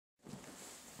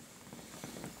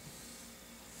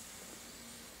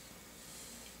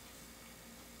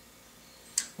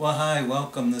Well, hi,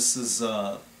 welcome. This is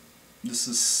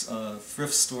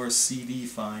Thrift Store CD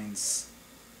Finds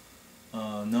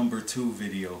number 2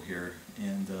 video here,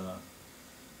 and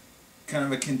kind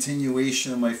of a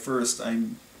continuation of my first. I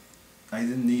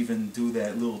didn't even do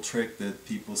that little trick that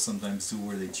people sometimes do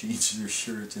where they change their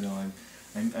shirt. You know,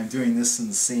 I'm doing this in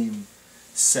the same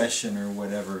session or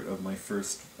whatever of my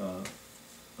first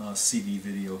CD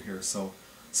video here. So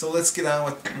let's get on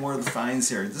with more of the finds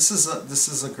here. This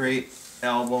is a great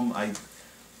album.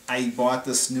 I bought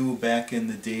this new back in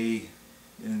the day,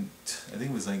 in I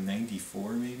think it was like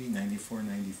 94, maybe 94,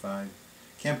 95.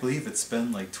 Can't believe it's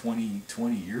been like 20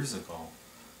 years ago.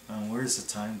 Where does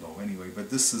the time go anyway?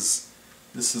 But this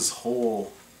is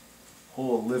whole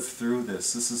live through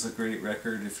this. This is a great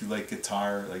record if you like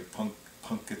guitar, like punk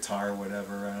guitar,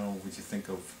 whatever. I don't know what you think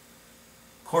of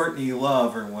Courtney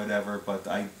Love or whatever, but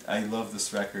I love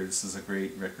this record. This is a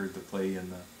great record to play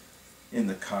in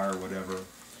the car, whatever.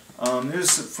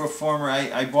 There's a performer.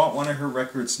 I bought one of her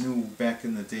records new back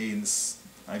in the day, and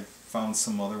I found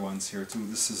some other ones here too.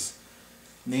 This is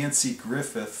Nancy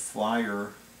Griffith,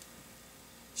 Flyer.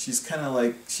 She's kind of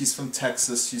like, she's from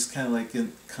Texas. She's kind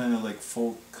of like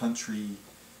folk country,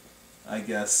 I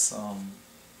guess. I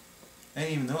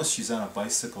didn't even notice she's on a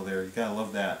bicycle there. You gotta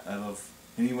love that. I love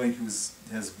anyone who's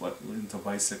into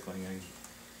bicycling.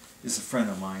 Is a friend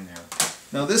of mine there.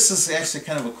 Now this is actually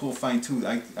kind of a cool find too.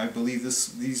 I believe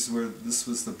this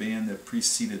was the band that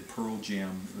preceded Pearl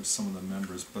Jam, or some of the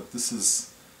members. But this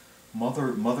is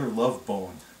Mother Love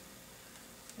Bone,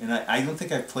 and I don't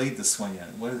think I played this one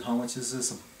yet. How much is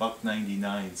this?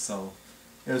 $1.99. So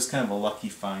it was kind of a lucky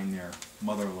find there.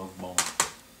 Mother Love Bone.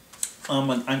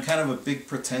 I'm kind of a big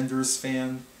Pretenders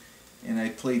fan, and I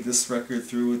played this record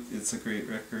through it. It's a great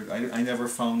record. I never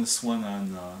found this one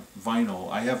on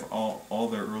vinyl. I have all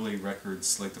their early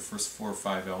records, like the first 4 or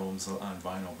 5 albums on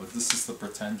vinyl, but this is the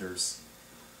Pretenders.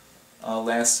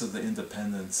 Last of the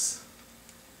Independents.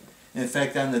 In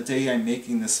fact, on the day I'm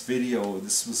making this video,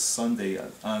 this was Sunday,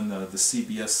 on the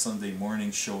CBS Sunday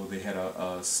morning show, they had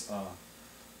a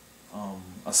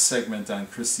segment on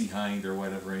Chrissie Hynde or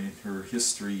whatever, in her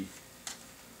history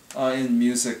in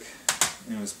music.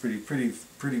 It was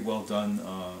pretty well done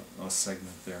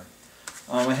segment there.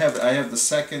 I have the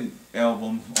second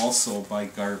album also by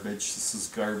Garbage. This is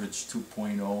Garbage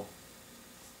 2.0.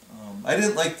 I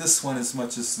didn't like this one as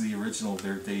much as the original,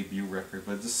 their debut record,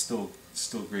 but this is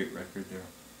still a great record there.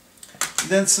 And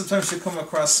then sometimes you come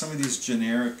across some of these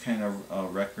generic kind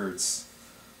of records,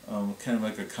 kind of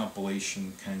like a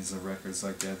compilation kinds of records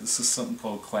like that. This is something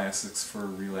called Classics for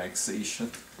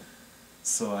Relaxation.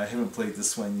 So I haven't played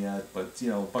this one yet, but you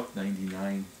know,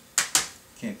 $1.99,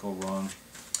 can't go wrong.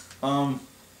 I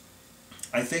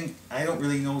don't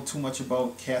really know too much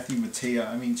about Kathy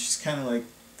Mattea. I mean, she's kind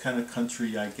of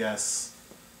country, I guess.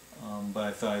 But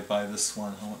I thought I'd buy this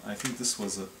one. I think this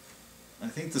was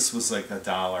like $1.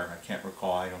 I can't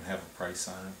recall. I don't have a price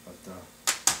on it, but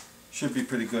should be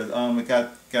pretty good. I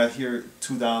got here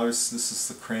 $2. This is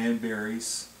the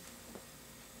Cranberries.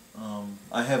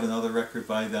 I have another record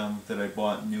by them that I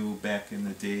bought new back in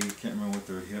the day. Can't remember what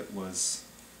their hit was.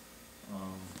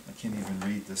 I can't even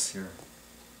read this here.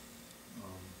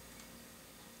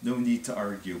 No Need to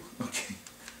Argue. Okay,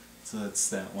 so that's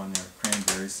that one there,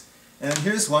 Cranberries. And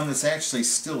here's one that's actually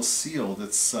still sealed.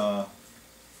 It's by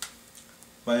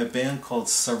a band called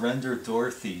Surrender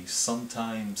Dorothy,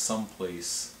 Sometime,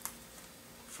 Someplace,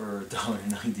 for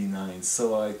 $1.99.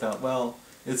 So I thought, well,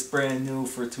 it's brand new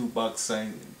for $2.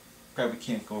 I probably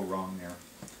can't go wrong there.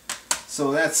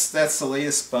 So that's the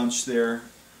latest bunch there.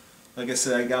 Like I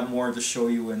said, I got more to show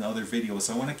you in other videos.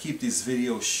 I want to keep these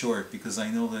videos short because I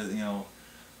know that, you know,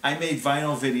 I made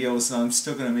vinyl videos, and I'm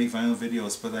still going to make vinyl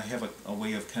videos, but I have a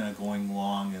way of kind of going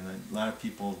long, and a lot of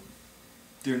people,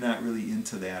 they're not really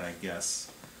into that, I guess.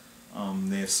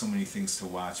 They have so many things to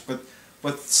watch.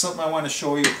 But something I want to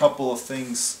show you, a couple of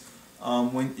things.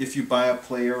 If you buy a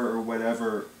player or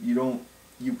whatever, you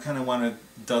kind of want to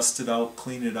dust it out,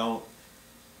 clean it out.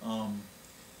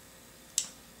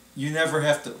 You never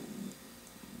have to.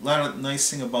 A lot of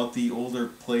nice thing about the older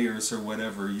players or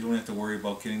whatever, you don't have to worry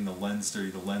about getting the lens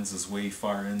dirty. The lens is way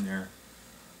far in there.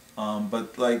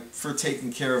 But like for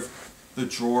taking care of the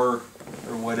drawer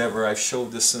or whatever, I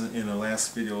showed this in the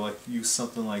last video. Like use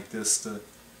something like this to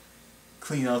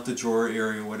clean out the drawer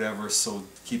area, whatever, so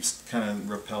it keeps kind of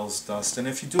repels dust. And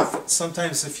if you do,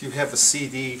 sometimes if you have a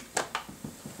CD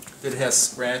that has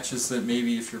scratches that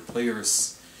maybe if your player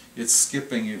it's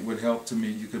skipping, it would help to me.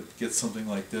 You could get something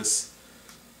like this.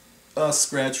 A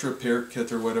scratch repair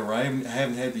kit or whatever. I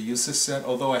haven't had to use this yet,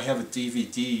 although I have a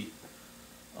DVD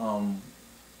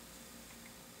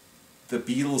the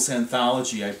Beatles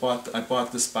anthology. I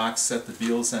bought this box set, the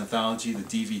Beatles anthology, the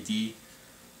DVD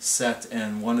set,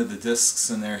 and one of the discs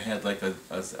in there had like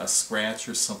a scratch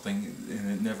or something,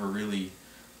 and it never really,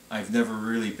 I've never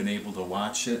really been able to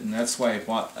watch it, and that's why I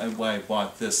bought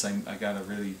this. I gotta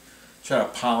really try to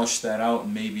polish that out,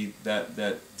 and maybe that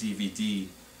DVD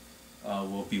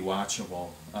will be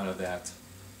watchable out of that.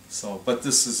 So, but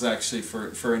this is actually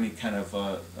for any kind of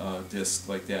disc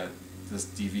like that, this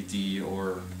DVD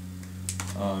or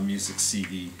music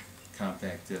CD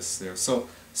compact disc there. So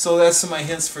that's my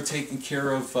hints for taking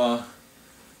care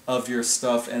of your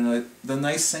stuff. And the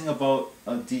nice thing about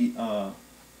a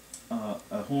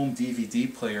home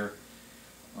DVD player,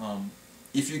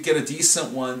 if you get a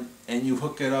decent one and you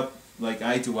hook it up like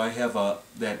I do, I have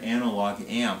that analog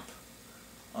amp.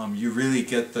 You really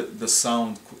get the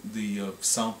sound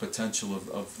potential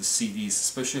of the CDs,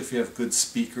 especially if you have good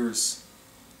speakers,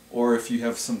 or if you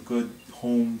have some good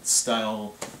home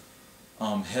style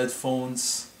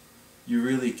headphones. You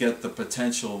really get the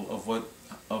potential of what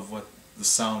the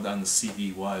sound on the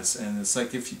CD was. And it's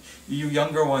like, if you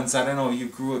younger ones, I don't know, you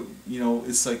grew up, you know,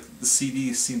 it's like the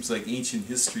CD seems like ancient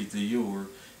history to you, or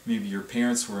maybe your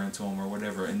parents were into them or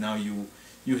whatever, and now you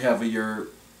have your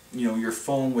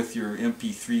phone with your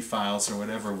MP3 files or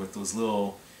whatever with those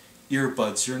little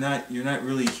earbuds. You're not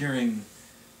really hearing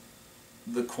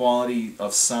the quality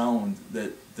of sound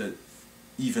that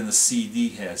even a CD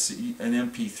has. An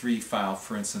MP3 file,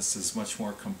 for instance, is much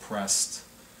more compressed.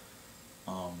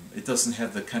 It doesn't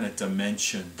have the kind of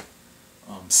dimension,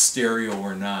 stereo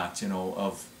or not, you know,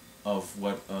 of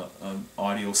what an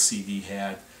audio CD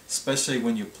had, especially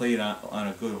when you play it on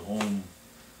a good home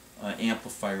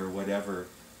amplifier or whatever.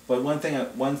 But one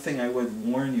thing I would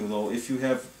warn you though, if you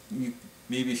have a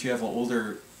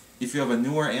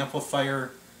newer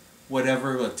amplifier,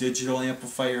 whatever, a digital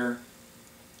amplifier,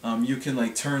 you can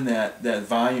like turn that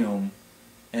volume,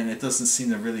 and it doesn't seem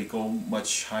to really go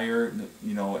much higher.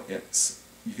 You know,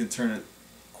 you can turn it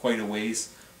quite a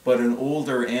ways. But an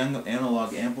older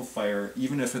analog amplifier,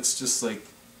 even if it's just like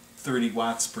 30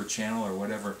 watts per channel or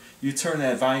whatever, you turn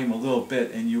that volume a little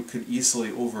bit and you could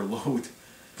easily overload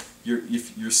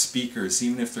your speakers,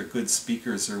 even if they're good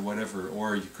speakers or whatever,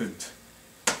 or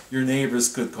your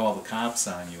neighbors could call the cops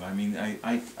on you. I mean,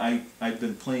 I've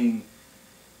been playing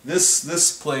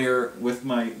this player with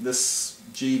this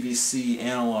JVC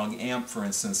analog amp, for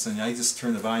instance, and I just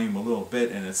turn the volume a little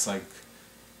bit, and it's like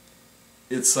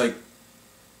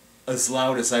as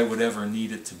loud as I would ever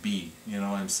need it to be. You know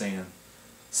what I'm saying?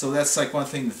 So that's like one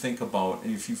thing to think about.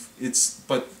 And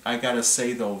but I gotta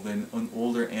say though, that an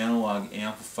older analog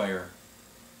amplifier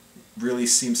really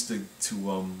seems to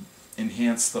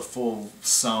enhance the full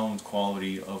sound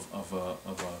quality of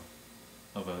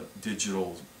a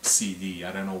digital CD.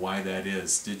 I don't know why that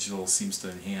is. Digital seems to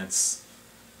enhance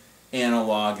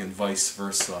analog and vice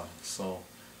versa. So,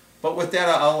 but with that,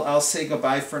 I'll say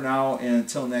goodbye for now, and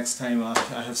until next time,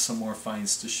 I have some more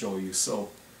finds to show you.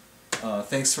 So.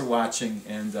 Thanks for watching,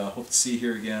 and hope to see you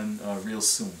here again real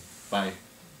soon. Bye.